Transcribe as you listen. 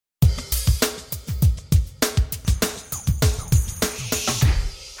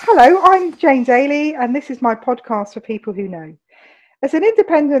Hello, I'm Jane Daly, and this is my podcast for people who know. As an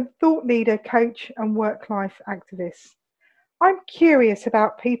independent thought leader, coach, and work life activist, I'm curious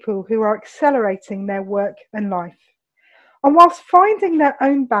about people who are accelerating their work and life. And whilst finding their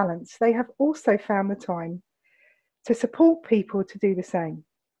own balance, they have also found the time to support people to do the same.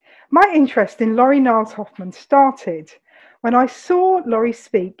 My interest in Laurie Niles Hoffman started when I saw Laurie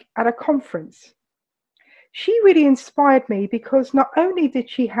speak at a conference. She really inspired me because not only did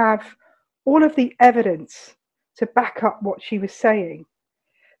she have all of the evidence to back up what she was saying,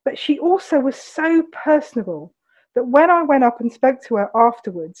 but she also was so personable that when I went up and spoke to her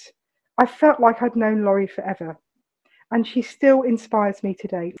afterwards, I felt like I'd known Laurie forever. And she still inspires me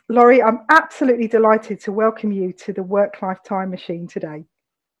today. Laurie, I'm absolutely delighted to welcome you to the Work-Life Time Machine today.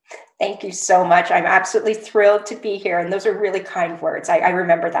 Thank you so much. I'm absolutely thrilled to be here. And those are really kind words. I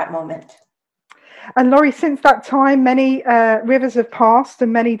remember that moment. And Laurie, since that time, many rivers have passed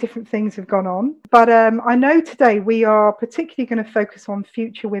and many different things have gone on. But I know today we are particularly going to focus on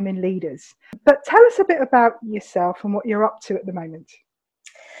future women leaders. But tell us a bit about yourself and what you're up to at the moment.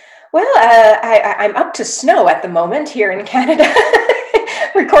 Well, I'm up to snow at the moment here in Canada.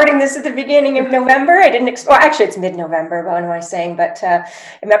 Recording this at the beginning of November. I didn't. Actually, it's mid-November. What am I saying? But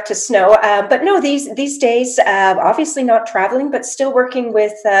I'm up to snow. But no, these days, obviously not traveling, but still working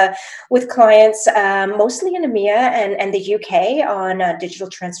with clients, mostly in EMEA and the UK on digital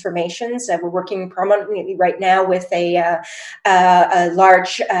transformations. We're working prominently right now with a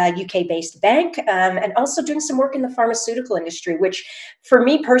large UK-based bank, and also doing some work in the pharmaceutical industry, which for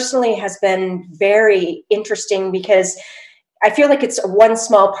me personally has been very interesting because I feel like it's one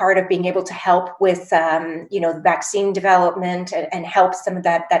small part of being able to help with, the vaccine development and help some of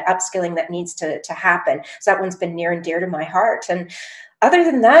that upskilling that needs to happen. So that one's been near and dear to my heart. And other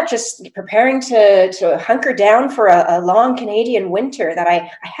than that, just preparing to hunker down for a long Canadian winter that I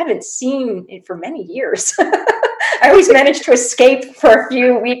haven't seen for many years. I always manage to escape for a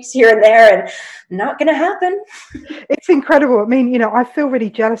few weeks here and there, and not going to happen. It's incredible. I mean, I feel really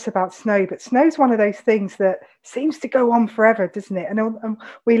jealous about snow, but snow's one of those things that seems to go on forever, doesn't it? And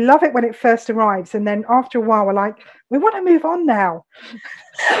we love it when it first arrives, and then after a while, we're like, we want to move on now.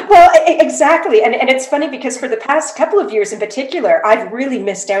 Well, exactly. And it's funny because for the past couple of years in particular, I've really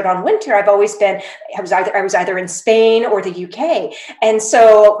missed out on winter. I was either in Spain or the UK. And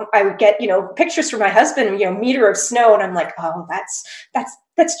so I would get, pictures from my husband, meter of snow. And I'm like, oh,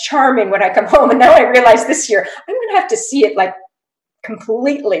 that's charming when I come home. And now I realize this year, I'm going to have to see it like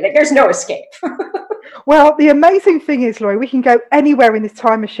completely, like there's no escape. Well, the amazing thing is, Laurie, we can go anywhere in this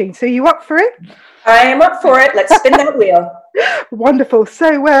time machine. So are you up for it? I am up for it. Let's spin that wheel. Wonderful. So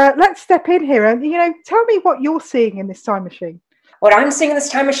let's step in here and, tell me what you're seeing in this time machine. What I'm seeing in this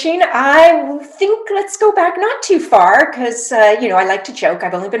time machine, I think let's go back not too far because, I like to joke.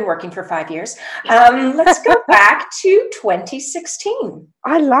 I've only been working for 5 years. Let's go back to 2016.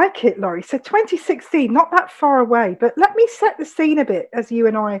 I like it, Laurie. So 2016, not that far away, but let me set the scene a bit as you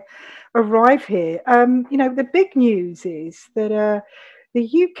and I arrive here. The big news is that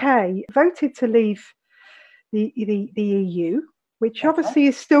the UK voted to leave the EU, which obviously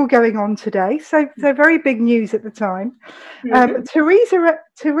is still going on today. So very big news at the time. Mm-hmm.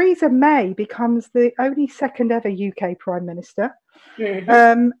 Theresa May becomes the only second ever UK Prime Minister.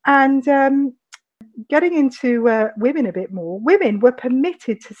 Mm-hmm. Getting into women a bit more, women were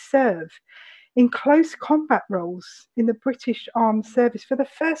permitted to serve in close combat roles in the British Armed Service for the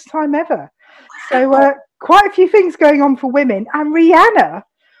first time ever. So quite a few things going on for women. And Rihanna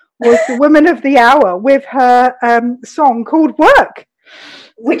was the Woman of the Hour with her song called Work.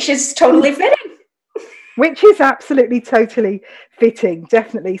 Which is totally fitting. Which is absolutely, totally fitting,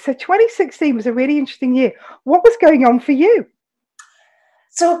 definitely. So 2016 was a really interesting year. What was going on for you?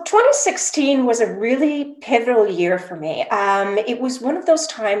 So 2016 was a really pivotal year for me. It was one of those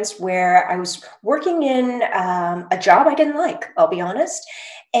times where I was working in a job I didn't like, I'll be honest.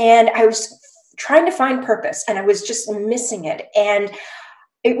 And I was trying to find purpose and I was just missing it. And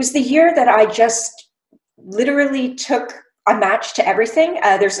it was the year that I just literally took a match to everything.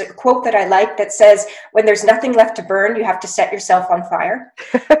 There's a quote that I like that says, when there's nothing left to burn, you have to set yourself on fire.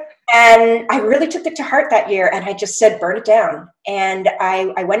 And I really took it to heart that year. And I just said, burn it down. And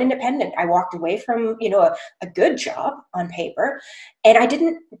I went independent. I walked away from, a good job on paper. And I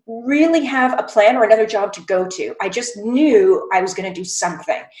didn't really have a plan or another job to go to. I just knew I was going to do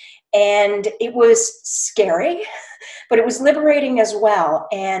something. And it was scary, but it was liberating as well.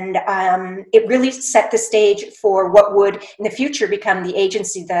 And it really set the stage for what would in the future become the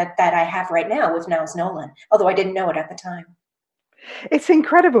agency that I have right now with Niles Nolan, although I didn't know it at the time. It's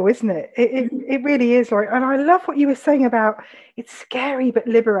incredible, isn't it? It really is, Laurie. And I love what you were saying about it's scary but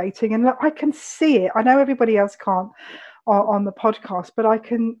liberating. And look, I can see it. I know everybody else can't on the podcast, but I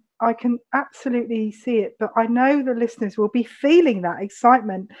can absolutely see it. But I know the listeners will be feeling that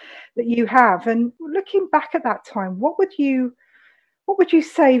excitement that you have. And looking back at that time, what would you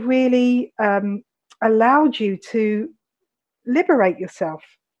say really allowed you to liberate yourself?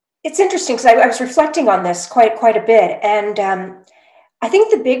 It's interesting because I was reflecting on this quite a bit, and I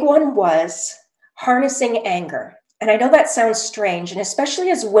think the big one was harnessing anger. And I know that sounds strange, and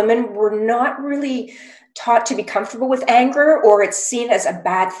especially as women, we're not really taught to be comfortable with anger, or it's seen as a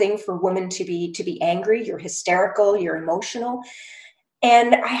bad thing for women to be angry. You're hysterical, you're emotional.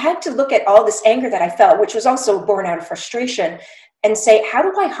 And I had to look at all this anger that I felt, which was also born out of frustration, and say, how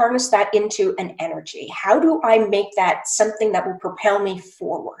do I harness that into an energy? How do I make that something that will propel me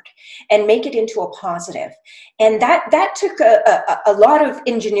forward and make it into a positive? And that took a lot of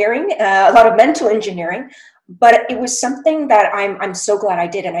engineering, a lot of mental engineering, but it was something that I'm so glad I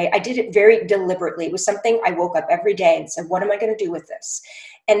did. And I did it very deliberately. It was something I woke up every day and said, what am I going to do with this?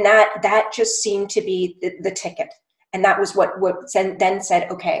 And that just seemed to be the ticket. And that was what then said,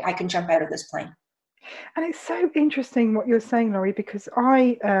 okay, I can jump out of this plane. And it's so interesting what you're saying, Laurie, because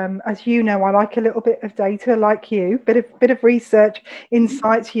I, as you know, I like a little bit of data, like you, bit of research,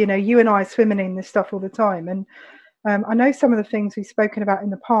 insights. You know, you and I are swimming in this stuff all the time, and I know some of the things we've spoken about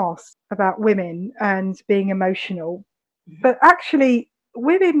in the past about women and being emotional, but actually,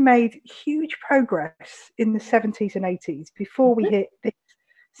 women made huge progress in the 70s and 80s before we hit this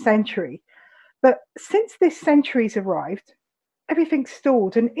century. But since this century's arrived, everything's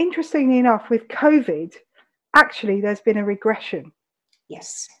stalled. And interestingly enough, with COVID, actually, there's been a regression.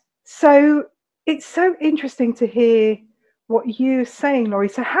 Yes. So it's so interesting to hear what you're saying, Laurie.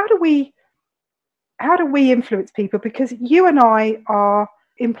 So how do we influence people? Because you and I are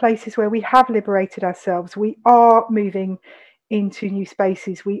in places where we have liberated ourselves. We are moving into new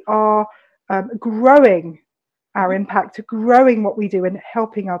spaces. We are growing our impact, growing what we do and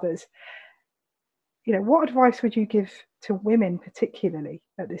helping others. You know, what advice would you give to women, particularly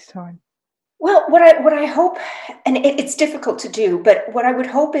at this time? Well, what I hope, and it's difficult to do, but what I would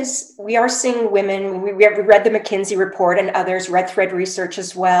hope is we are seeing women. We read the McKinsey report, and others, Red Thread Research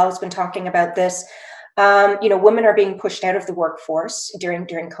as well, has been talking about this. Women are being pushed out of the workforce during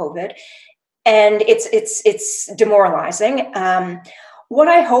COVID, and it's demoralizing. What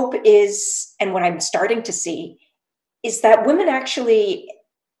I hope is, and what I'm starting to see, is that women actually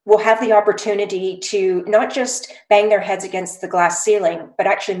will have the opportunity to not just bang their heads against the glass ceiling, but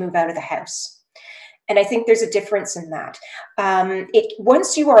actually move out of the house. And I think there's a difference in that.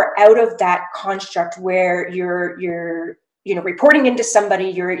 Once you are out of that construct where you're reporting into somebody,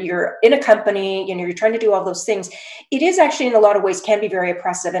 you're in a company, you're trying to do all those things, it is actually in a lot of ways can be very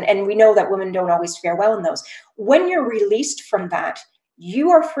oppressive. And we know that women don't always fare well in those. When you're released from that,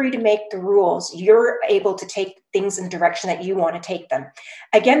 you are free to make the rules. You're able to take things in the direction that you want to take them.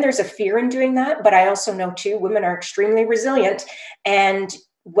 Again, there's a fear in doing that, but I also know too, women are extremely resilient. And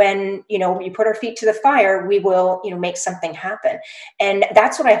when, you put our feet to the fire, we will, make something happen. And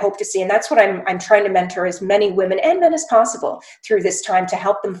that's what I hope to see. And that's what I'm trying to mentor as many women and men as possible through this time, to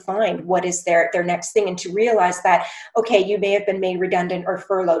help them find what is their next thing, and to realize that, okay, you may have been made redundant or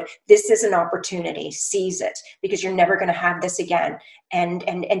furloughed. This is an opportunity. Seize it, because you're never going to have this again, and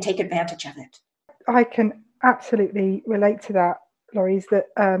take advantage of it. I can absolutely relate to that, Laurie, is that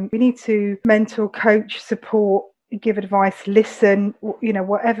we need to mentor, coach, support, give advice, listen,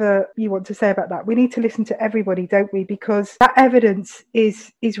 whatever you want to say about that. We need to listen to everybody, don't we? Because that evidence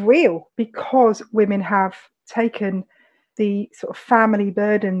is real, because women have taken the sort of family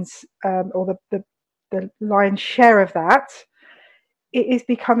burdens, or the lion's share of that. It is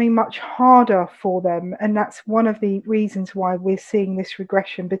becoming much harder for them. And that's one of the reasons why we're seeing this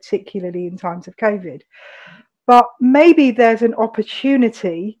regression, particularly in times of COVID. But maybe there's an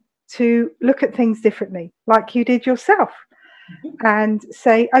opportunity to look at things differently, like you did yourself, and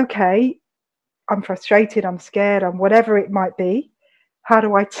say, okay, I'm frustrated, I'm scared, I'm whatever it might be. How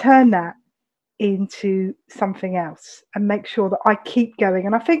do I turn that into something else and make sure that I keep going?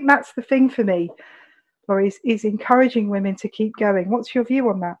 And I think that's the thing for me, Laurie, is encouraging women to keep going. What's your view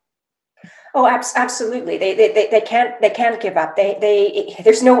on that? Oh, absolutely. They can't give up.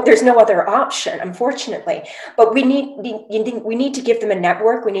 There's no other option, unfortunately. But we need to give them a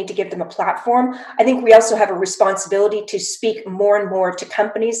network. We need to give them a platform. I think we also have a responsibility to speak more and more to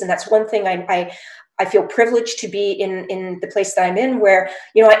companies, and that's one thing I feel privileged to be in the place that I'm in, where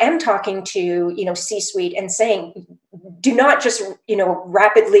I am talking to C-suite and saying, do not just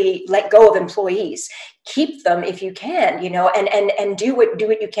rapidly let go of employees. keep them if you can, and do what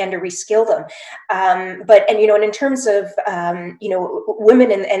you can to reskill them. And in terms of,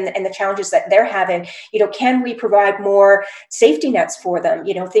 women and the challenges that they're having, can we provide more safety nets for them?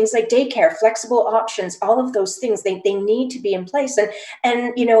 Things like daycare, flexible options, all of those things, they need to be in place.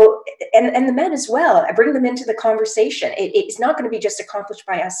 And the men as well, I bring them into the conversation. It's not going to be just accomplished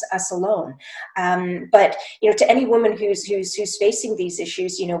by us alone. But to any woman who's facing these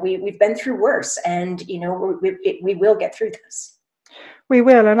issues, we've been through worse, and we will get through this. We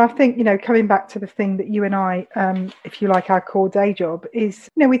will. And I think, coming back to the thing that you and I, if you like, our core day job is,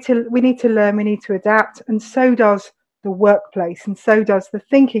 we need to learn, we need to adapt, and so does the workplace, and so does the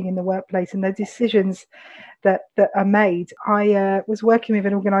thinking in the workplace and the decisions that are made. I was working with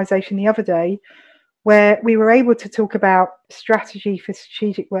an organisation the other day where we were able to talk about strategy for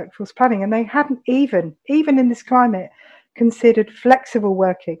strategic workforce planning, and they hadn't even in this climate considered flexible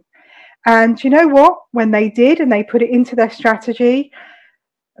working. And you know what? When they did and they put it into their strategy,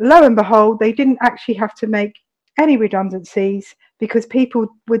 lo and behold, they didn't actually have to make any redundancies because people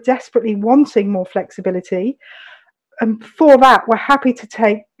were desperately wanting more flexibility. And for that, we're happy to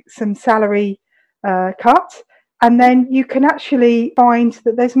take some salary cut. And then you can actually find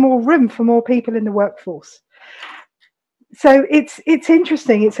that there's more room for more people in the workforce. So it's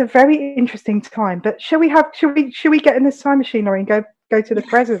interesting. It's a very interesting time. But shall we get in this time machine, Laurie, and go to the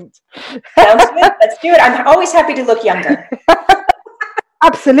present? Sounds good. Let's do it. I'm always happy to look younger.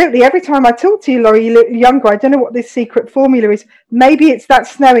 Absolutely. Every time I talk to you, Laurie, you look younger. I don't know what this secret formula is. Maybe it's that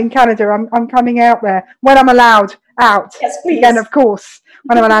snow in Canada. I'm coming out there when I'm allowed out. Yes, please. Again, of course,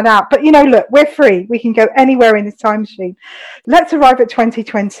 when I'm allowed out. But look, we're free. We can go anywhere in this time machine. Let's arrive at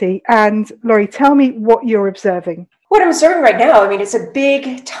 2020. And Laurie, tell me what you're observing. What I'm observing right now, it's a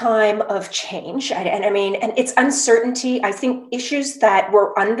big time of change, and it's uncertainty. I think issues that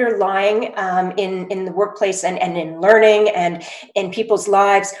were underlying in the workplace and in learning and in people's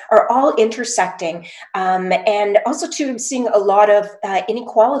lives are all intersecting, and also too seeing a lot of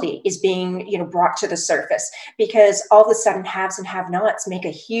inequality is being brought to the surface, because all of a sudden haves and have-nots make a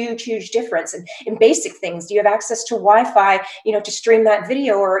huge difference in basic things. Do you have access to Wi-Fi, to stream that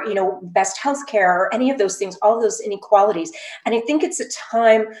video, or best healthcare, or any of those things? All of those inequalities. And I think it's a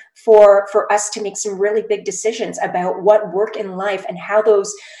time for us to make some really big decisions about what work in life and how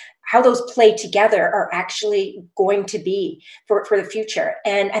those play together are actually going to be for the future.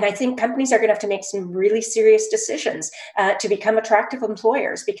 And I think companies are going to have to make some really serious decisions to become attractive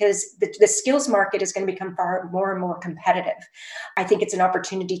employers, because the skills market is going to become far more and more competitive. I think it's an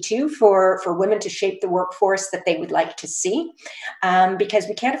opportunity too for women to shape the workforce that they would like to see, because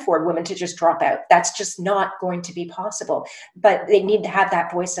we can't afford women to just drop out. That's just not going to be possible, but they need to have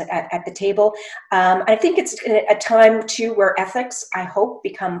that voice at the table. I think it's a time too where ethics, I hope,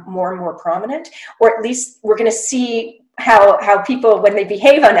 become more and more prominent, or at least we're going to see how people, when they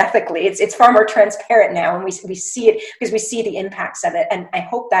behave unethically, it's far more transparent now, and we see it because we see the impacts of it. And I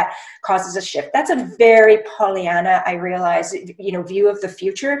hope that causes a shift. That's a very Pollyanna, I realize, view of the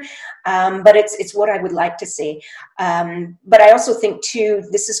future, but it's what I would like to see. But I also think too,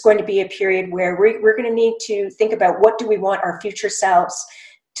 this is going to be a period where we're going to need to think about what do we want our future selves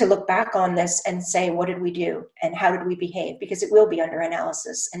to look back on this and say, what did we do and how did we behave? Because it will be under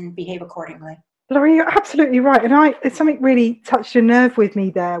analysis, and behave accordingly. Laurie, you're absolutely right. And something really touched a nerve with me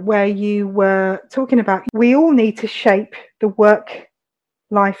there, where you were talking about we all need to shape the work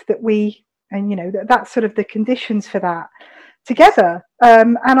life that that's sort of the conditions for that together.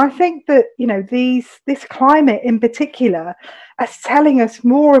 And I think that, this climate in particular is telling us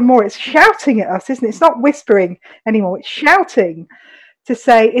more and more. It's shouting at us, isn't it? It's not whispering anymore. It's shouting to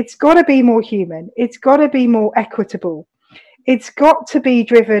say it's got to be more human. It's got to be more equitable. It's got to be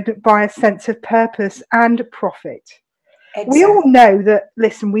driven by a sense of purpose and profit. Exactly. We all know that,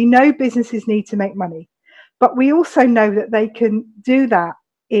 listen, we know businesses need to make money, but we also know that they can do that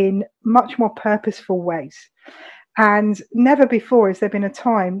in much more purposeful ways. And never before has there been a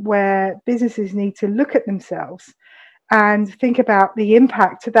time where businesses need to look at themselves and think about the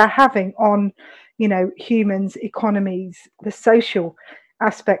impact they're having on humans, economies, the social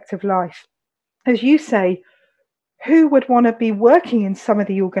aspect of life. As you say, who would want to be working in some of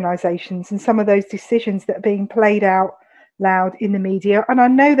the organisations and some of those decisions that are being played out loud in the media? And I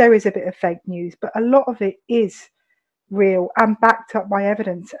know there is a bit of fake news, but a lot of it is real and backed up by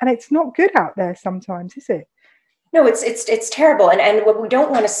evidence. And it's not good out there sometimes, is it? No, it's terrible, and what we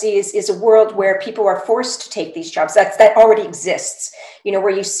don't want to see is a world where people are forced to take these jobs. That already exists. Where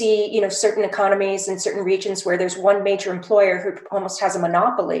you see certain economies and certain regions where there's one major employer who almost has a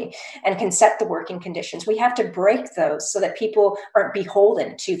monopoly and can set the working conditions. We have to break those so that people aren't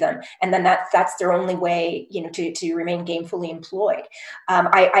beholden to them, and then that's their only way to remain gainfully employed.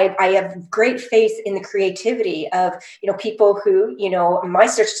 I have great faith in the creativity of people who my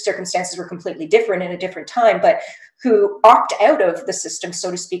circumstances were completely different in a different time, but who opt out of the system,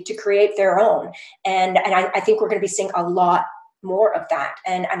 so to speak, to create their own. And I think we're going to be seeing a lot more of that.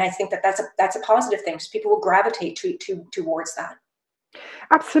 And I think that's a positive thing. So people will gravitate towards that.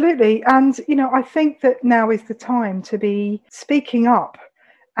 Absolutely. And, I think that now is the time to be speaking up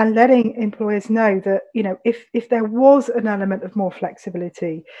and letting employers know that, if there was an element of more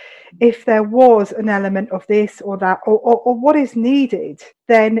flexibility, if there was an element of this or that, or what is needed,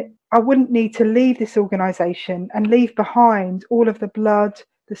 then I wouldn't need to leave this organisation and leave behind all of the blood,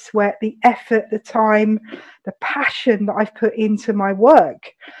 the sweat, the effort, the time, the passion that I've put into my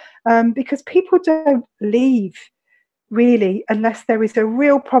work. Because people don't leave really unless there is a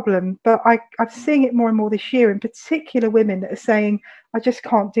real problem. But I'm seeing it more and more this year, in particular women that are saying, I just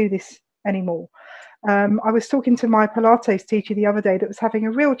can't do this anymore. I was talking to my Pilates teacher the other day that was having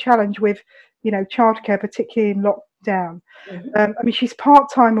a real challenge with, childcare, particularly in lockdown. Mm-hmm. She's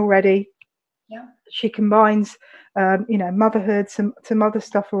part-time already. Yeah. She combines, motherhood, some other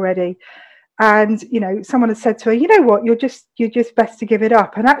stuff already. And, someone had said to her, you know what, you're just best to give it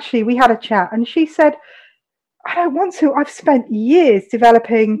up. And actually we had a chat and she said, I don't want to. I've spent years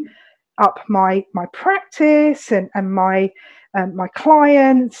developing up my practice and my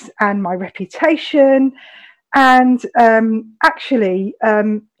clients and my reputation. And actually,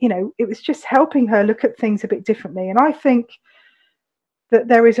 it was just helping her look at things a bit differently. And I think that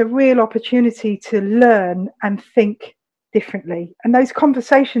there is a real opportunity to learn and think differently. And those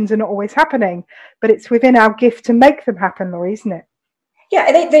conversations are not always happening, but it's within our gift to make them happen, Laurie, isn't it? Yeah,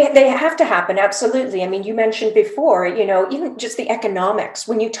 they have to happen. Absolutely. I mean, you mentioned before, even just the economics,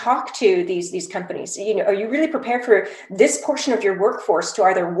 when you talk to these companies, are you really prepared for this portion of your workforce to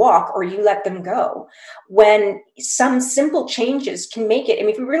either walk or you let them go? When some simple changes can make it. I mean,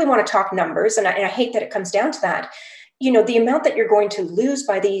 if we really want to talk numbers, and I hate that it comes down to that, the amount that you're going to lose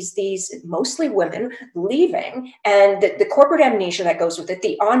by these mostly women leaving, and the corporate amnesia that goes with it,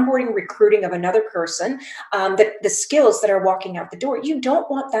 the onboarding, recruiting of another person, the skills that are walking out the door. You don't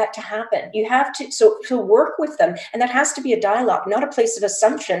want that to happen. You have to work with them, and that has to be a dialogue, not a place of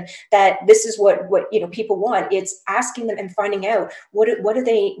assumption that this is what people want. It's asking them and finding out what do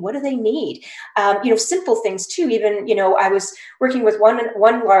they need. Simple things too. Even I was working with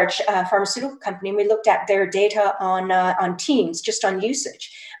one large pharmaceutical company, and we looked at their data on Teams, just on usage.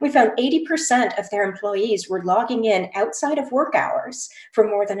 We found 80% of their employees were logging in outside of work hours for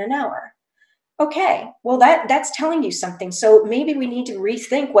more than an hour. Okay, well that's telling you something. So maybe we need to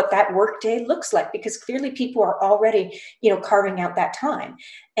rethink what that work day looks like, because clearly people are already, carving out that time.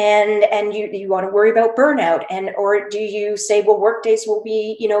 And you want to worry about burnout, or do you say, well, work days will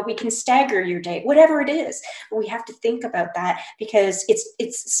be, we can stagger your day, whatever it is. But we have to think about that, because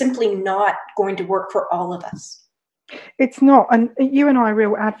it's simply not going to work for all of us. It's not. And you and I are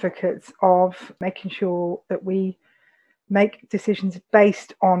real advocates of making sure that we make decisions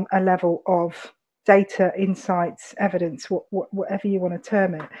based on a level of data, insights, evidence, whatever you want to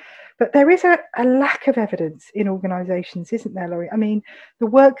term it. But there is a lack of evidence in organisations, isn't there, Laurie? I mean, the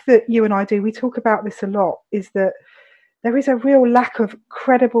work that you and I do, we talk about this a lot, is that there is a real lack of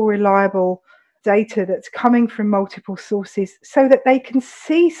credible, reliable data that's coming from multiple sources so that they can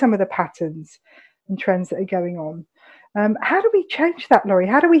see some of the patterns and trends that are going on. How do we change that, Laurie?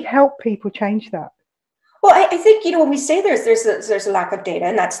 How do we help people change that? Well, I think, when we say there's a lack of data,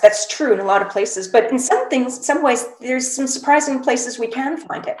 and that's true in a lot of places, but in some ways, there's some surprising places we can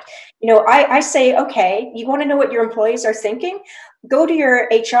find it. I say, okay, you want to know what your employees are thinking? Go to your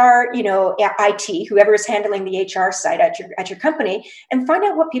HR, IT, whoever is handling the HR side at your company, and find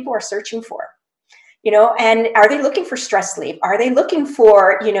out what people are searching for. And are they looking for stress leave? Are they looking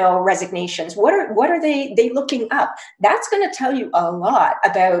for, resignations? What are they looking up? That's going to tell you a lot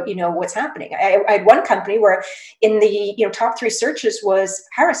about, what's happening. I had one company where in the, top 3 searches was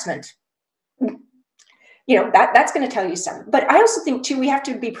harassment. That's going to tell you something. But I also think too, we have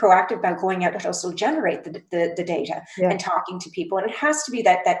to be proactive about going out and also generate the data and talking to people. And it has to be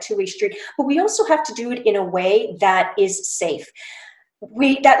that two-way street, but we also have to do it in a way that is safe.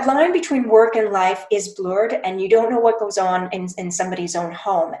 that line between work and life is blurred, and you don't know what goes on in somebody's own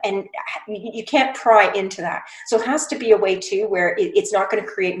home, and you can't pry into that. So it has to be a way too where it's not going to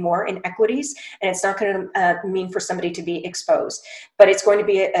create more inequities, and it's not going to mean for somebody to be exposed, but it's going to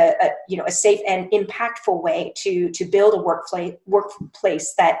be a safe and impactful way to build a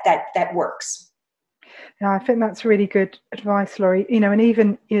workplace that works. Yeah, I think that's really good advice, Laurie. And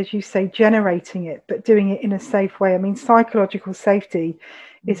even as you say, generating it, but doing it in a safe way. I mean, psychological safety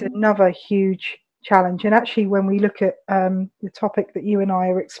is another huge challenge. And actually, when we look at the topic that you and I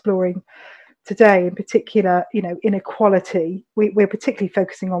are exploring today, in particular, inequality, we're particularly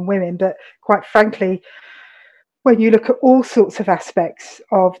focusing on women, but quite frankly, when you look at all sorts of aspects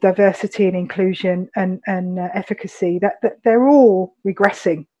of diversity and inclusion and efficacy, that they're all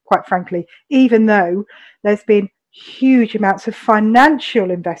regressing, quite frankly, even though there's been huge amounts of financial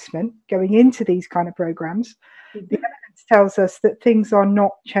investment going into these kind of programs. The evidence tells us that things are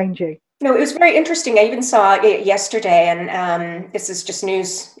not changing. No, it was very interesting. I even saw it yesterday, and this is just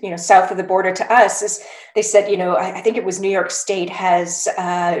news, south of the border to us. Is they said, I think it was New York State has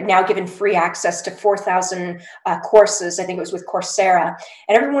now given free access to 4,000 courses. I think it was with Coursera,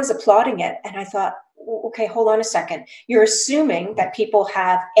 and everyone was applauding it. And I thought, okay, hold on a second. You're assuming that people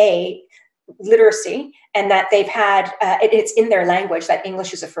have literacy, and that they've had, it's in their language, that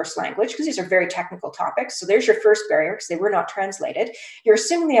English is a first language, because these are very technical topics. So there's your first barrier, because they were not translated. You're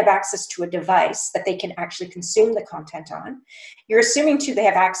assuming they have access to a device that they can actually consume the content on. You're assuming too they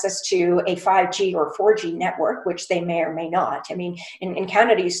have access to a 5G or 4G network, which they may or may not. I mean, in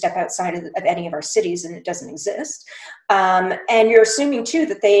Canada, you step outside of any of our cities and it doesn't exist. And you're assuming too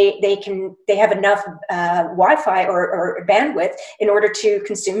that they have enough Wi-Fi or bandwidth in order to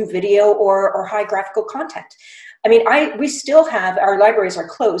consume video or high graphical content. I mean, we still have, our libraries are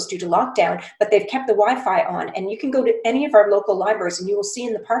closed due to lockdown, but they've kept the Wi-Fi on, and you can go to any of our local libraries and you will see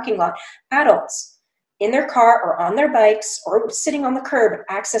in the parking lot adults in their car or on their bikes or sitting on the curb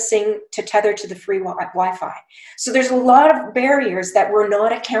accessing to tether to the free Wi-Fi. So there's a lot of barriers that we're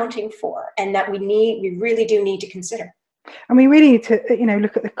not accounting for, and that we really do need to consider. And we really need to,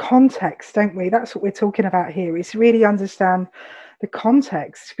 look at the context, don't we? That's what we're talking about here, is really understand the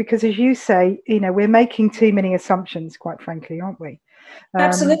context, because as you say, we're making too many assumptions, quite frankly, aren't we?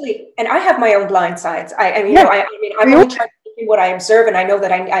 Absolutely. And I have my own blind sides. I'm only trying to do what I observe, and I know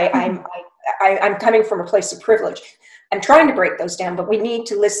that I'm coming from a place of privilege. I'm trying to break those down, but we need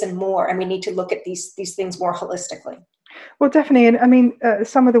to listen more, and we need to look at these things more holistically. Well, definitely. And I mean,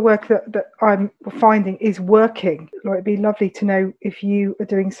 some of the work that I'm finding is working. It'd be lovely to know if you are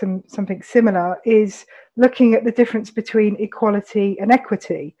doing something similar, is looking at the difference between equality and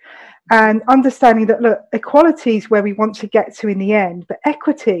equity, and understanding that, look, equality is where we want to get to in the end, but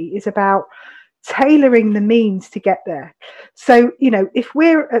equity is about tailoring the means to get there. So, if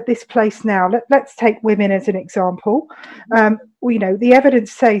we're at this place now, let's take women as an example. The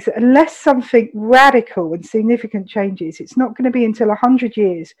evidence says that unless something radical and significant changes, it's not going to be until 100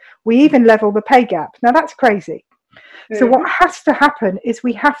 years we even level the pay gap. Now, that's crazy. Mm-hmm. So what has to happen is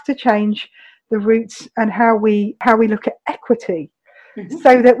we have to change the roots and how we look at equity,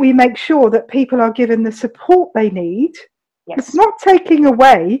 so that we make sure that people are given the support they need. Yes. It's not taking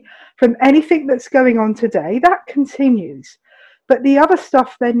away from anything that's going on today. That continues. But the other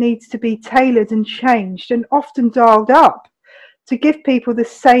stuff then needs to be tailored and changed, and often dialed up, to give people the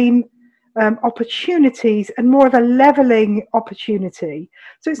same opportunities and more of a leveling opportunity.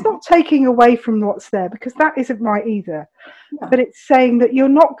 So it's not taking away from what's there, because that isn't right either. No. But it's saying that you're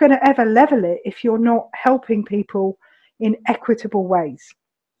not going to ever level it if you're not helping people in equitable ways.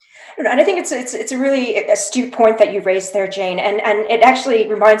 And I think it's a really astute point that you raised there, Jane, and it actually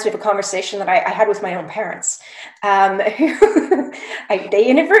reminds me of a conversation that I had with my own parents. They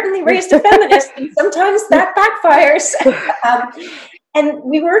inadvertently raised a feminist, and sometimes that backfires. And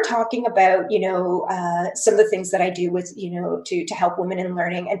we were talking about, some of the things that I do with, to help women in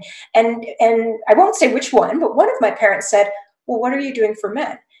learning, and I won't say which one, but one of my parents said, "Well, what are you doing for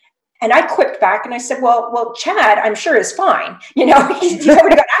men?" And I quipped back and I said, well, Chad, I'm sure is fine. He's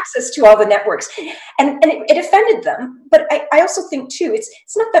already got access to all the networks. And it offended them. But I also think, too,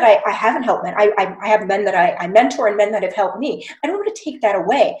 it's not that I haven't helped men. I have men that I mentor and men that have helped me. I don't want to take that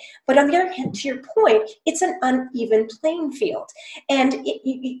away. But on the other hand, to your point, it's an uneven playing field. And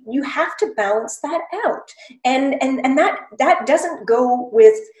you have to balance that out. And that doesn't go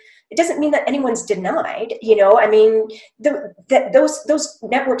with it doesn't mean that anyone's denied, you know. I mean, those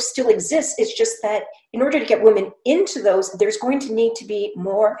networks still exist. It's just that in order to get women into those, there's going to need to be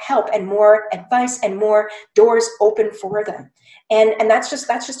more help and more advice and more doors open for them. And that's just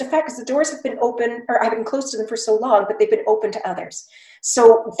a fact, because the doors have been open, or have been closed to them for so long, but they've been open to others.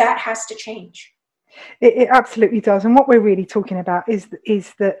 So that has to change. It absolutely does. And what we're really talking about is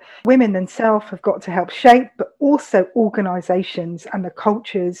that women themselves have got to help shape, but also organisations and the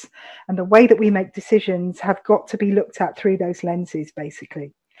cultures and the way that we make decisions have got to be looked at through those lenses,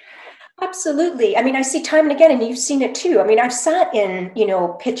 basically. Absolutely. I mean, I see time and again, and you've seen it too. I mean, I've sat in, you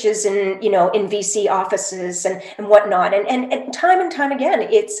know, pitches and, you know, in VC offices and whatnot. And time again,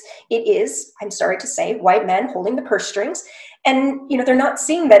 it is, I'm sorry to say, white men holding the purse strings. And, you know, they're not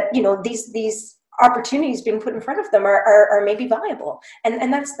seeing that, you know, these opportunities being put in front of them are maybe viable.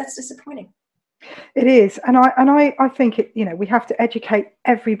 And that's disappointing. It is. And I think, you know, we have to educate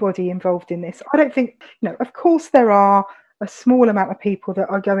everybody involved in this. I don't think, you know, of course there are a small amount of people that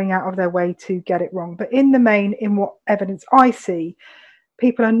are going out of their way to get it wrong. But in the main, in what evidence I see,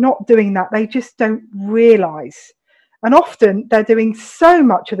 people are not doing that. They just don't realise. And often they're doing so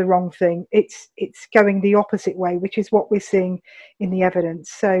much of the wrong thing, it's going the opposite way, which is what we're seeing in the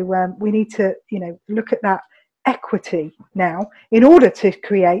evidence. So we need to, you know, look at that equity now in order to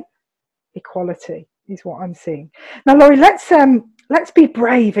create equality, is what I'm seeing. Now, Laurie, let's be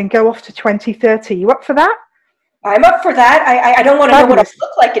brave and go off to 2030. You up for that? I'm up for that. I don't want to know what I'll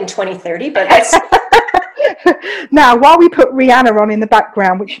look like in 2030, but let's. Now, while we put Rihanna on in the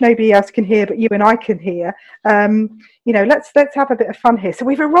background, which nobody else can hear but you and I can hear, you know, let's have a bit of fun here. So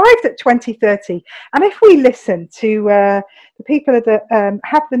we've arrived at 2030, and if we listen to the people that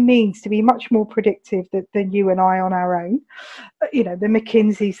have the means to be much more predictive than you and I on our own, you know, the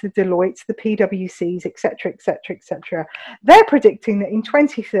McKinseys, the Deloittes, the PwCs, etc., etc., etc., they're predicting that in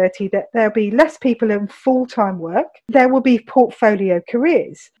 2030 that there'll be less people in full-time work. There will be portfolio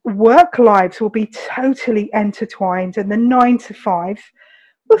careers. Work lives will be totally intertwined, and the 9 to 5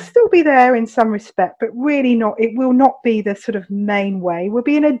 will still be there in some respect, but really not. It will not be the sort of main way. We'll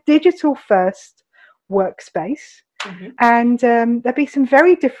be in a digital first workspace. Mm-hmm. And there'll be some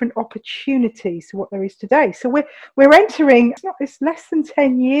very different opportunities to what there is today. So we're entering, it's less than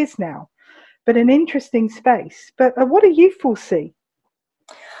 10 years now, but an interesting space. But what do you foresee?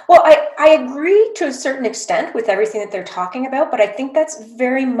 Well, I agree to a certain extent with everything that they're talking about, but I think that's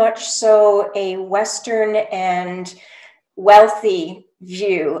very much so a Western and wealthy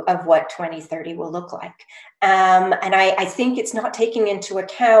view of what 2030 will look like. And I think it's not taking into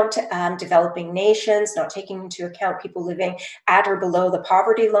account developing nations, not taking into account people living at or below the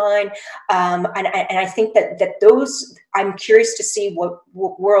poverty line. And I think that those, I'm curious to see what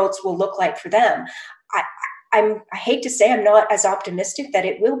worlds will look like for them. I hate to say I'm not as optimistic that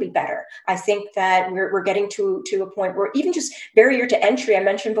it will be better. I think that we're getting to a point where even just barrier to entry, I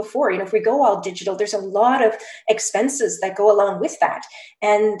mentioned before, you know, if we go all digital, there's a lot of expenses that go along with that.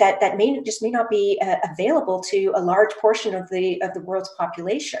 And that may not be available to a large portion of the world's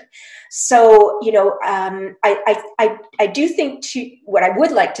population. So, you know, I do think what I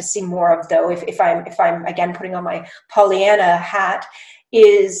would like to see more of, though, if I'm again putting on my Pollyanna hat,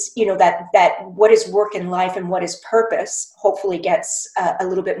 is, you know, that what is work in life and what is purpose hopefully gets a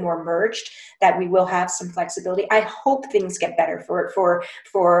little bit more merged, that we will have some flexibility. I hope things get better for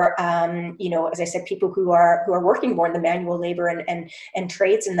you know, as I said, people who are working more in the manual labor and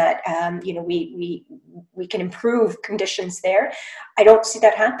trades, and that you know, we can improve conditions there. I don't see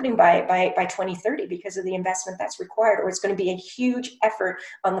that happening by 2030 because of the investment that's required, or it's going to be a huge effort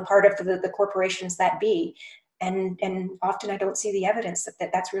on the part of the corporations that be. And often I don't see the evidence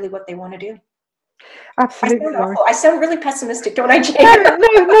that that's really what they want to do. Absolutely. I sound really pessimistic, don't I, Jane?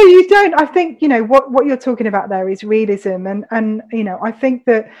 No, you don't. I think, you know, what you're talking about there is realism. And you know, I think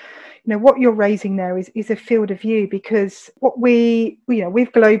that, you know, what you're raising there is a field of view, because what you know,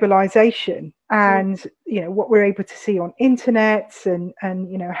 with globalization and, you know, what we're able to see on internets and,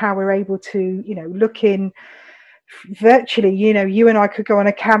 you know, how we're able to, you know, look in virtually, you know, you and I could go on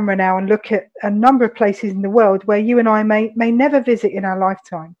a camera now and look at a number of places in the world where you and I may never visit in our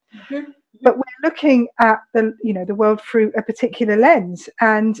lifetime. Mm-hmm. But we're looking at the world through a particular lens.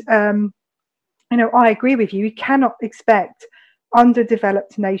 And, you know, I agree with you. You cannot expect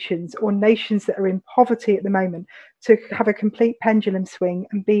underdeveloped nations or nations that are in poverty at the moment to have a complete pendulum swing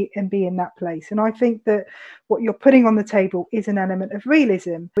and be in that place. And I think that what you're putting on the table is an element of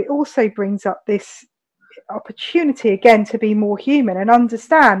realism. It also brings up this opportunity again to be more human and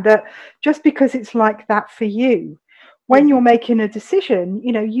understand that just because it's like that for you, when you're making a decision,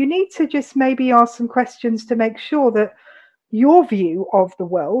 you know, you need to just maybe ask some questions to make sure that your view of the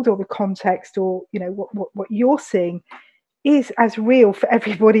world or the context, or what you're seeing, is as real for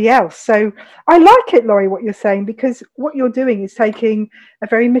everybody else. So I like it, Laurie, what you're saying, because what you're doing is taking a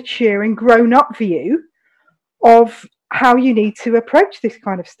very mature and grown up view of how you need to approach this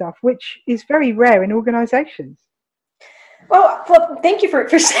kind of stuff, which is very rare in organizations. Well, thank you for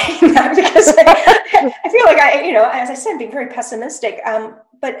saying that, because I feel like as I said, being very pessimistic,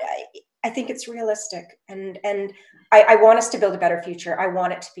 but I think it's realistic, and I want us to build a better future. I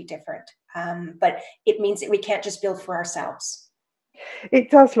want it to be different, but it means that we can't just build for ourselves.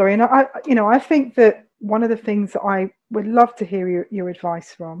 It does, Laurie, and I think that one of the things that I would love to hear your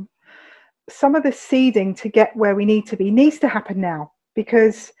advice from, some of the seeding to get where we need to be needs to happen now,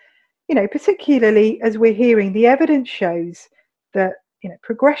 because particularly as we're hearing, the evidence shows that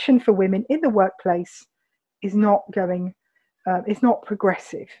progression for women in the workplace is not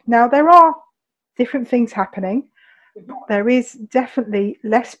progressive. Now, there are different things happening. There is definitely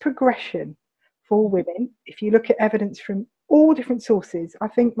less progression for women. If you look at evidence from all different sources, I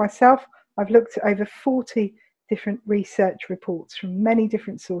think myself, I've looked at over 40 different research reports from many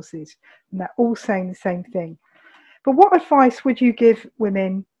different sources, and they're all saying the same thing. But what advice would you give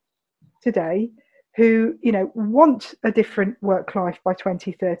women today who want a different work life by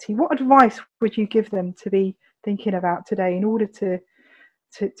 2030? What advice would you give them to be thinking about today in order to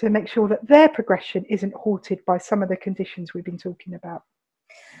make sure that their progression isn't halted by some of the conditions we've been talking about?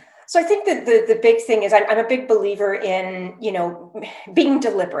 So I think that the big thing is I'm a big believer in, being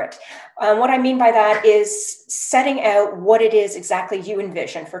deliberate. What I mean by that is setting out what it is exactly you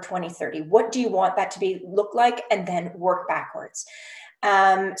envision for 2030. What do you want that to look like, and then work backwards.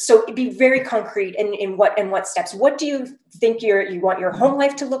 So be very concrete in what steps. What do you think you want your home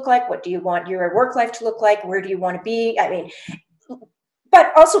life to look like? What do you want your work life to look like? Where do you want to be? I mean,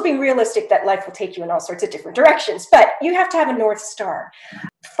 but also being realistic that life will take you in all sorts of different directions. But you have to have a North Star.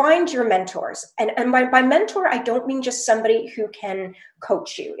 Find your mentors. And by mentor, I don't mean just somebody who can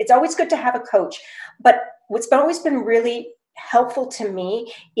coach you. It's always good to have a coach. But what's always been really helpful to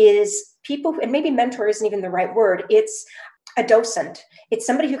me is people, and maybe mentor isn't even the right word, it's a docent. It's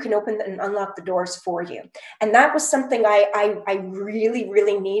somebody who can open and unlock the doors for you. And that was something I really,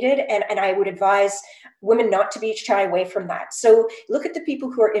 really needed. And I would advise women not to be shy away from that. So look at the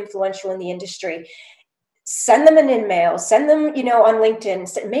people who are influential in the industry. Send them an email, send them, on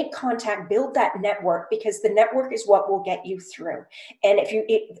LinkedIn, make contact, build that network, because the network is what will get you through. And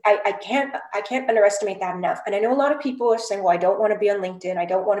I can't underestimate that enough. And I know a lot of people are saying, well, I don't want to be on LinkedIn. I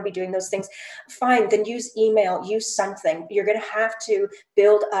don't want to be doing those things. Fine, then use email, use something. You're going to have to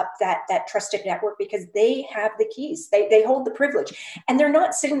build up that trusted network, because they have the keys. They hold the privilege, and they're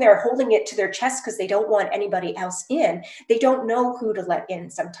not sitting there holding it to their chest because they don't want anybody else in. They don't know who to let in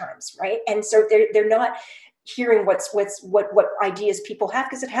sometimes, right? And so they're not hearing what ideas people have,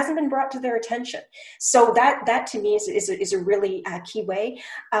 because it hasn't been brought to their attention. So that to me is a really key way,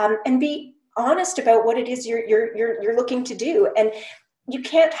 and be honest about what it is you're looking to do. And you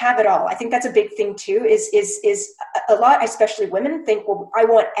can't have it all. I think that's a big thing too, is a lot, especially women, think, well, I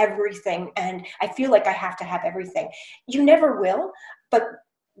want everything and I feel like I have to have everything. You never will, but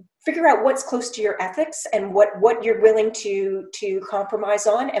figure out what's close to your ethics and what you're willing to compromise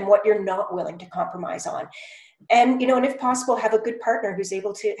on and what you're not willing to compromise on. And, and if possible, have a good partner who's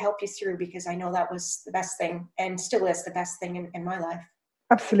able to help you through, because I know that was the best thing and still is the best thing in my life.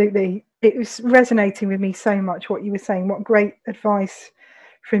 Absolutely. It was resonating with me so much what you were saying. What great advice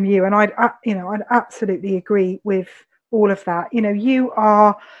from you. And I'd absolutely agree with all of that. You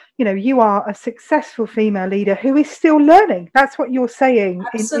are a successful female leader who is still learning. That's what you're saying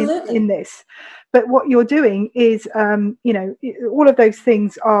in this. But what you're doing is, all of those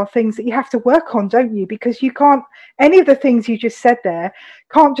things are things that you have to work on, don't you? Because you can't, any of the things you just said there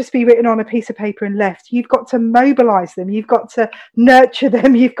can't just be written on a piece of paper and left. You've got to mobilize them. You've got to nurture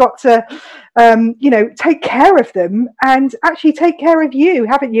them. You've got to, take care of them and actually take care of you,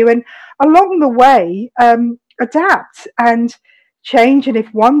 haven't you? And along the way, adapt and change. And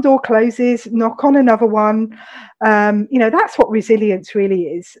if one door closes, knock on another one. That's what resilience really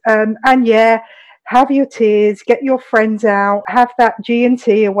is. And yeah, have your tears, get your friends out, have that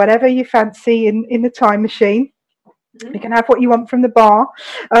G&T or whatever you fancy in the time machine. Mm-hmm. You can have what you want from the bar.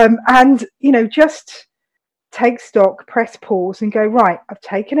 And just take stock, press pause and go, right, I've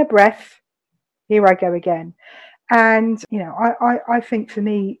taken a breath. Here I go again. And, I think for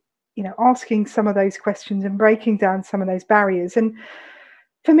me, asking some of those questions and breaking down some of those barriers. And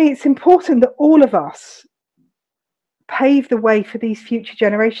for me, it's important that all of us pave the way for these future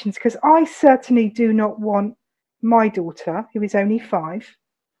generations, because I certainly do not want my daughter, who is only 5,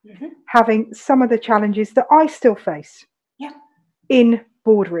 mm-hmm. having some of the challenges that I still face. Yeah. in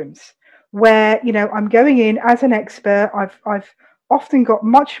boardrooms where, you know, I'm going in as an expert. I've often got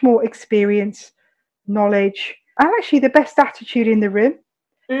much more experience, knowledge, and actually the best attitude in the room.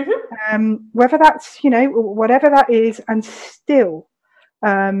 Whether that's, you know, whatever that is, and still,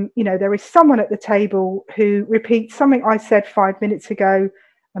 you know, there is someone at the table who repeats something I said 5 minutes ago,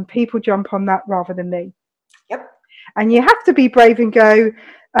 and people jump on that rather than me. Yep. And you have to be brave and go,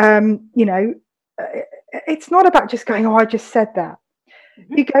 you know, it's not about just going, oh, I just said that.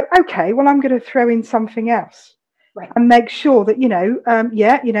 You go, okay, well, I'm going to throw in something else. Right. And make sure that, you know,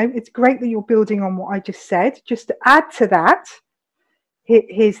 yeah, you know, it's great that you're building on what I just said. Just to add to that,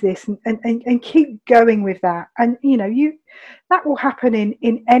 here's this, and keep going with that. And, you know, that will happen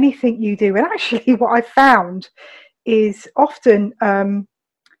in anything you do. And actually what I found is often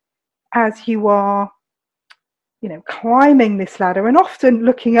as you are, you know, climbing this ladder, and often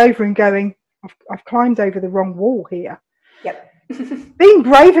looking over and going, I've climbed over the wrong wall here. Yep. Being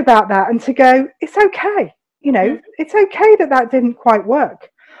brave about that, and to go, it's okay. You know, it's okay that didn't quite work,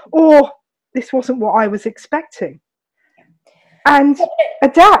 or this wasn't what I was expecting. And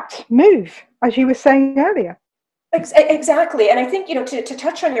adapt, move, as you were saying earlier. Exactly. And I think, you know, to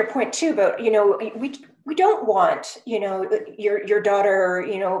touch on your point too about, you know, we don't want, you know, your daughter, or,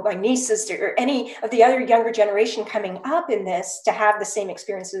 you know, my nieces or any of the other younger generation coming up in this to have the same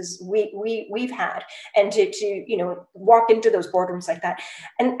experiences we've had, and to you know, walk into those boardrooms like that.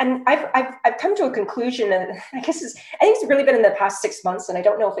 And I've come to a conclusion, and I think it's really been in the past 6 months, and I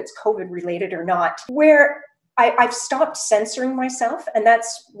don't know if it's COVID related or not, where I've stopped censoring myself, and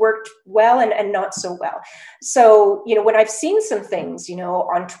that's worked well and not so well. So, you know, when I've seen some things, you know,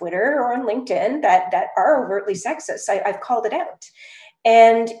 on Twitter or on LinkedIn that are overtly sexist, I've called it out.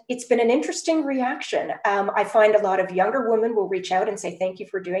 And it's been an interesting reaction. I find a lot of younger women will reach out and say, thank you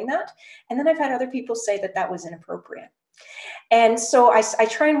for doing that. And then I've had other people say that was inappropriate. And so I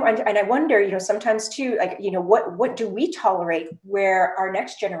try and I wonder, you know, sometimes too, like, you know, what do we tolerate where our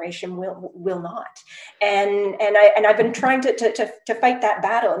next generation will not? And I've been trying to fight that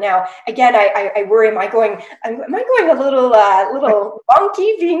battle. Now, again, I worry, am I going a little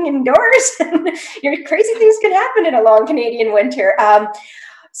wonky being indoors? You know, crazy things can happen in a long Canadian winter.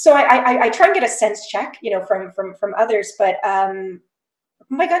 So I try and get a sense check, you know, from others, but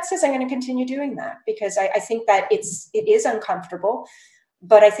my gut says I'm going to continue doing that, because I think that it is uncomfortable,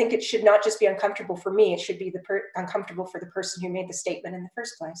 but I think it should not just be uncomfortable for me. It should be uncomfortable for the person who made the statement in the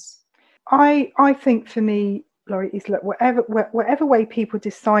first place. I think for me, Laurie, is look, whatever way people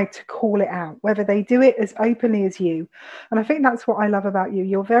decide to call it out, whether they do it as openly as you, and I think that's what I love about you.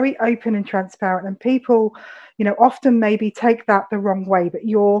 You're very open and transparent, and people, you know, often maybe take that the wrong way, but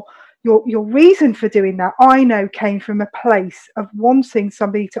your reason for doing that, I know, came from a place of wanting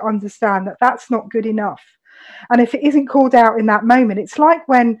somebody to understand that that's not good enough. And if it isn't called out in that moment, it's like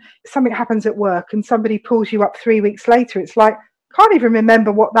when something happens at work and somebody pulls you up 3 weeks later, it's like, can't even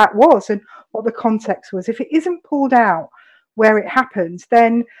remember what that was and what the context was. If it isn't pulled out where it happens,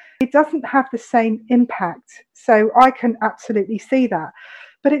 then it doesn't have the same impact. So I can absolutely see that.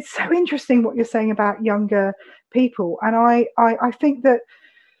 But it's so interesting what you're saying about younger people. And I think that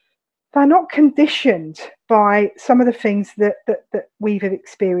they're not conditioned by some of the things that we've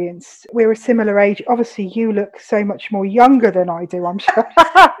experienced. We're a similar age. Obviously, you look so much more younger than I do, I'm sure.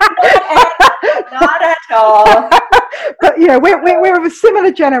 Not at all. But, you know, we're of a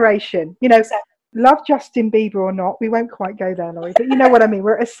similar generation. You know, exactly. Love Justin Bieber or not, we won't quite go there, Laurie, but you know what I mean.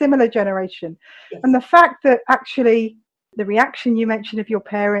 We're a similar generation. Yes. And the fact that actually the reaction you mentioned of your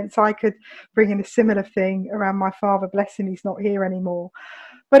parents, I could bring in a similar thing around my father. Bless him, he's not here anymore.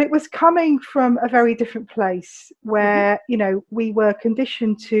 But it was coming from a very different place where, you know, we were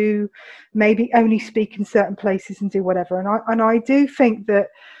conditioned to maybe only speak in certain places and do whatever. And I do think that,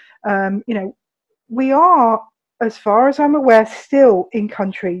 you know, we are, as far as I'm aware, still in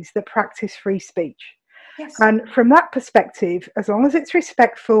countries that practice free speech. Yes. And from that perspective, as long as it's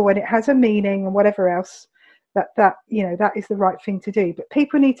respectful and it has a meaning and whatever else, that you know, that is the right thing to do. But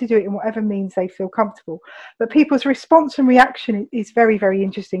people need to do it in whatever means they feel comfortable. But people's response and reaction is very, very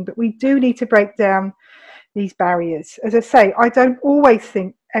interesting. But we do need to break down these barriers. As I say, I don't always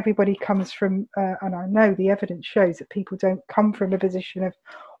think everybody comes from, and I know the evidence shows that people don't come from a position of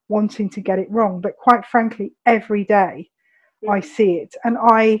wanting to get it wrong. But quite frankly, every day I see it, and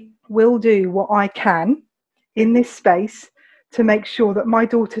I will do what I can in this space to make sure that my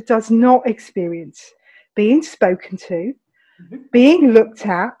daughter does not experience being spoken to, being looked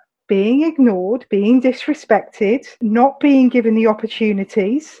at, being ignored, being disrespected, not being given the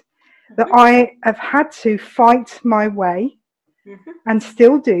opportunities that I have had to fight my way and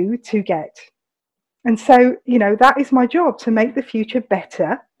still do to get. And so, that is my job, to make the future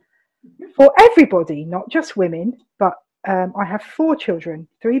better for everybody, not just women, but I have 4 children,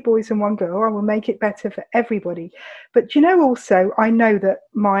 3 boys and 1 girl. I will make it better for everybody. But also, I know that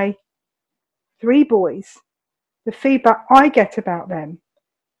my 3 boys, the feedback I get about them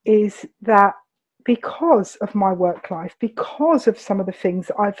is that because of my work life, because of some of the things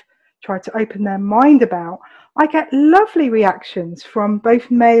that I've tried to open their mind about, I get lovely reactions from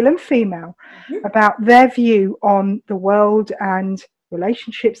both male and female about their view on the world and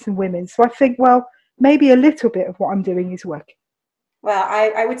relationships and women. So I think, well, maybe a little bit of what I'm doing is working. Well,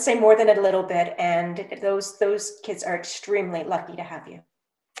 I would say more than a little bit, and those kids are extremely lucky to have you.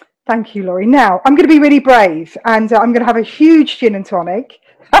 Thank you, Laurie. Now, I'm going to be really brave, and I'm going to have a huge gin and tonic.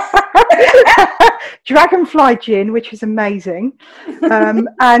 Dragonfly gin, which is amazing. And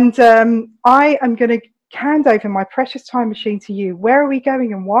I am going to hand over my precious time machine to you. Where are we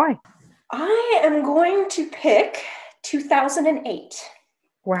going and why? I am going to pick 2008.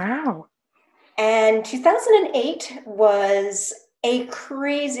 Wow. And 2008 was a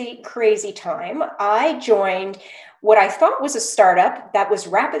crazy, crazy time. I joined what I thought was a startup that was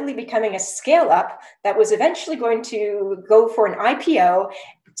rapidly becoming a scale-up that was eventually going to go for an IPO,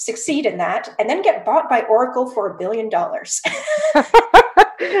 succeed in that, and then get bought by Oracle for $1 billion.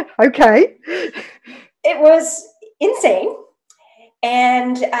 Okay. It was insane.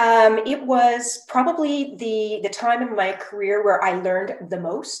 And it was probably the time in my career where I learned the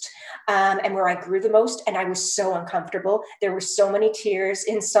most and where I grew the most. And I was so uncomfortable. There were so many tears,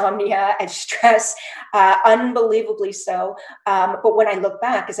 insomnia, and stress, unbelievably so. But when I look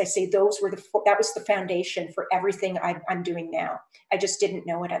back, as I say, that was the foundation for everything I'm doing now. I just didn't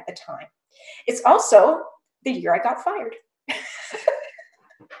know it at the time. It's also the year I got fired.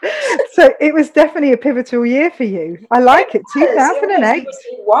 So it was definitely a pivotal year for you. I like it. 2008. It was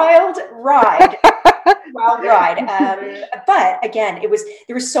a wild ride. Wild ride. But again,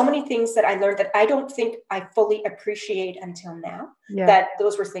 there were so many things that I learned that I don't think I fully appreciate until now. Yeah. That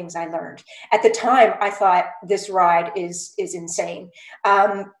those were things I learned. At the time, I thought this ride is insane.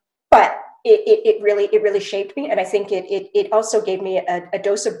 But it really shaped me. And I think it also gave me a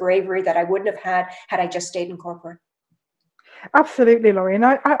dose of bravery that I wouldn't have had I just stayed in corporate. Absolutely, Laurie. And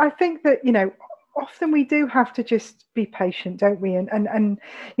I think that, often we do have to just be patient, don't we? And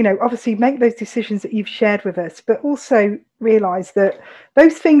obviously make those decisions that you've shared with us, but also realize that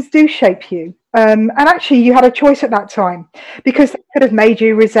those things do shape you. And actually you had a choice at that time, because they could have made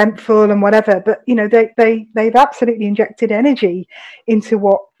you resentful and whatever, but they've absolutely injected energy into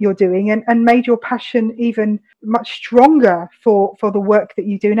what you're doing and made your passion even much stronger for the work that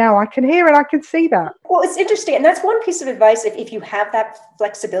you do now. I can hear and I can see that. Well, it's interesting. And that's one piece of advice. If you have that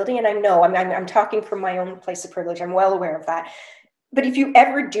flexibility, and I know I'm talking from my own place of privilege, I'm well aware of that. But if you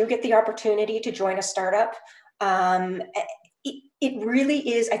ever do get the opportunity to join a startup, it really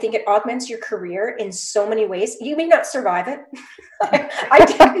is, I think it augments your career in so many ways. You may not survive it. I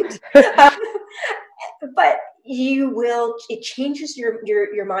didn't. But you will, it changes your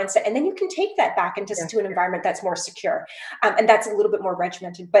mindset. And then you can take that back into to an environment that's more secure. And that's a little bit more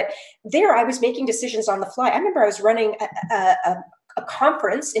regimented. But there I was making decisions on the fly. I remember I was running a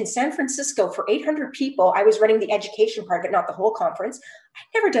conference in San Francisco for 800 people. I was running the education part, but not the whole conference.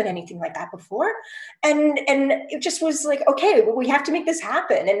 I'd never done anything like that before. And it just was like, okay, well, we have to make this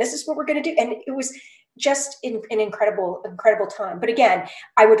happen. And this is what we're going to do. And it was just an incredible time. But again,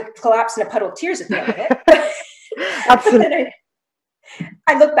 I would collapse in a puddle of tears at the end of it. Absolutely.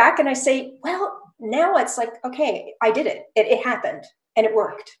 I look back and I say, well, now it's like, okay, I did it. It happened and it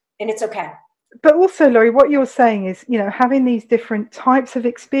worked and it's okay. But also, Laurie, what you're saying is, having these different types of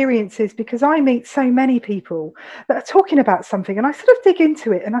experiences, because I meet so many people that are talking about something and I sort of dig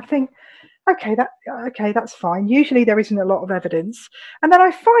into it and I think, okay, that's fine. Usually there isn't a lot of evidence. And then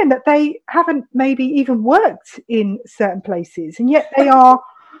I find that they haven't maybe even worked in certain places and yet they are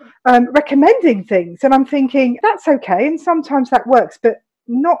recommending things. And I'm thinking, that's okay. And sometimes that works, but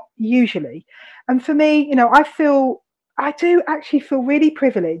not usually. And for me, I do actually feel really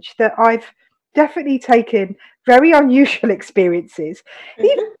privileged that I've definitely taken very unusual experiences,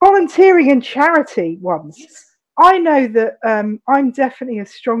 even volunteering and charity ones. Yes. I know that I'm definitely a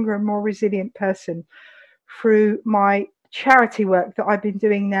stronger and more resilient person through my charity work that I've been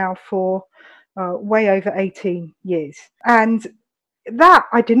doing now for way over 18 years. And that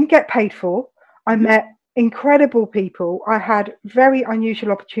I didn't get paid for. I met incredible people. I had very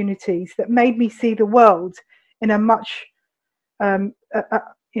unusual opportunities that made me see the world in a much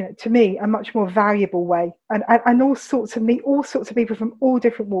to me, a much more valuable way, and all sorts of people from all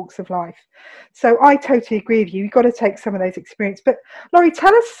different walks of life. So I totally agree with you. You've got to take some of those experiences. But Laurie,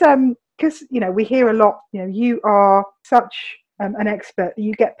 tell us, because, we hear a lot, you are such an expert,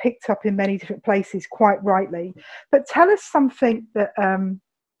 you get picked up in many different places, quite rightly. But tell us something that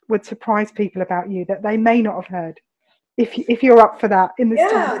would surprise people about you that they may not have heard, if you're up for that in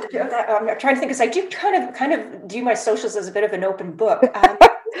this time. I'm trying to think, because I do kind of do my socials as a bit of an open book.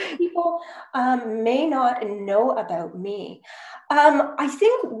 People may not know about me. I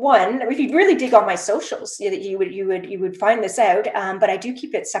think one, if you really dig on my socials, you would find this out. But I do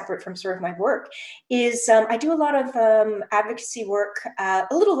keep it separate from sort of my work. Is I do a lot of advocacy work, a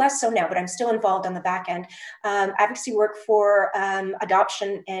little less so now, but I'm still involved on the back end. Advocacy work for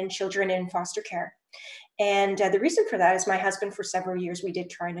adoption and children in foster care. And the reason for that is my husband, for several years, we did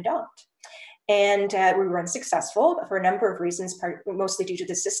try and adopt. And we were unsuccessful for a number of reasons, mostly due to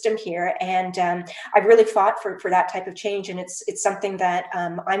the system here. And I've really fought for that type of change, and it's something that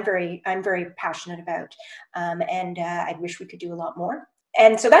I'm very passionate about. And I wish we could do a lot more.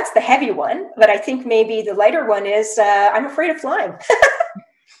 And so that's the heavy one. But I think maybe the lighter one is I'm afraid of flying.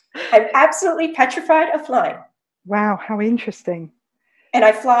 I'm absolutely petrified of flying. Wow, how interesting. And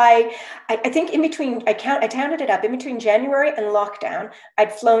I fly, I think in between, I counted it up, in between January and lockdown,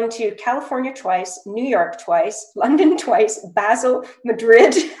 I'd flown to California twice, New York twice, London twice, Basel,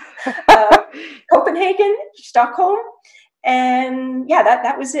 Madrid, Copenhagen, Stockholm. And yeah,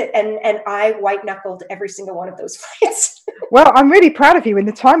 that was it. And I white knuckled every single one of those flights. Well, I'm really proud of you in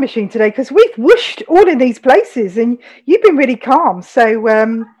the time machine today, because we've whooshed all in these places and you've been really calm. So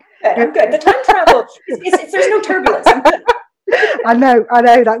I'm good. The time travel, there's no turbulence. I'm good. I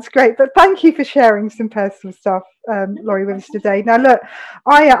know, that's great. But thank you for sharing some personal stuff, Laurie, with us today. Now, look,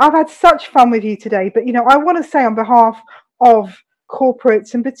 I've had such fun with you today, but, I want to say on behalf of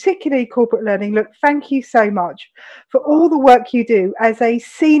corporates and particularly corporate learning, look, thank you so much for all the work you do as a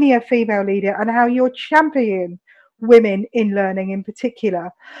senior female leader and how you're championing women in learning in particular.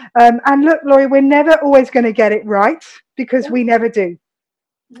 And look, Laurie, we're never always going to get it right, because we never do.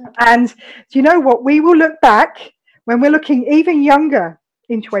 And do you know what? We will look back when we're looking even younger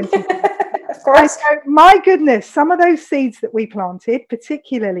in 20. Of course. My goodness, some of those seeds that we planted,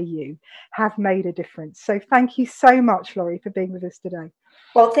 particularly you, have made a difference. So thank you so much, Laurie, for being with us today.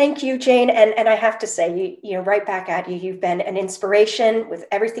 Well, thank you, Jane. And I have to say, right back at you, you've been an inspiration with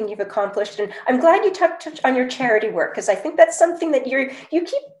everything you've accomplished. And I'm glad you touched on your charity work, because I think that's something that you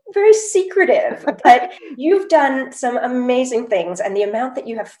keep very secretive, but you've done some amazing things. And the amount that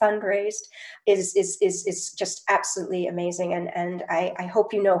you have fundraised is just absolutely amazing. And I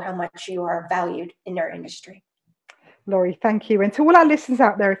hope you know how much you are valued in our industry. Laurie, thank you. And to all our listeners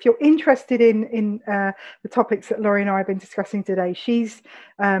out there, if you're interested in the topics that Laurie and I have been discussing today, she's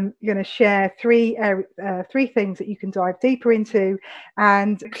going to share three things that you can dive deeper into.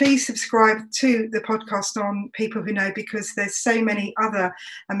 And please subscribe to the podcast on People Who Know, because there's so many other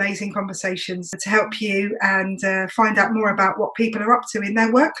amazing conversations to help you and find out more about what people are up to in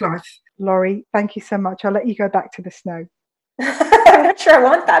their work life. Laurie, thank you so much. I'll let you go back to the snow. I'm not sure I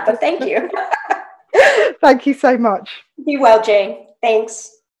want that, but thank you. Thank you so much. Be well, Jane.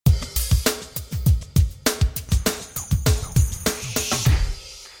 Thanks.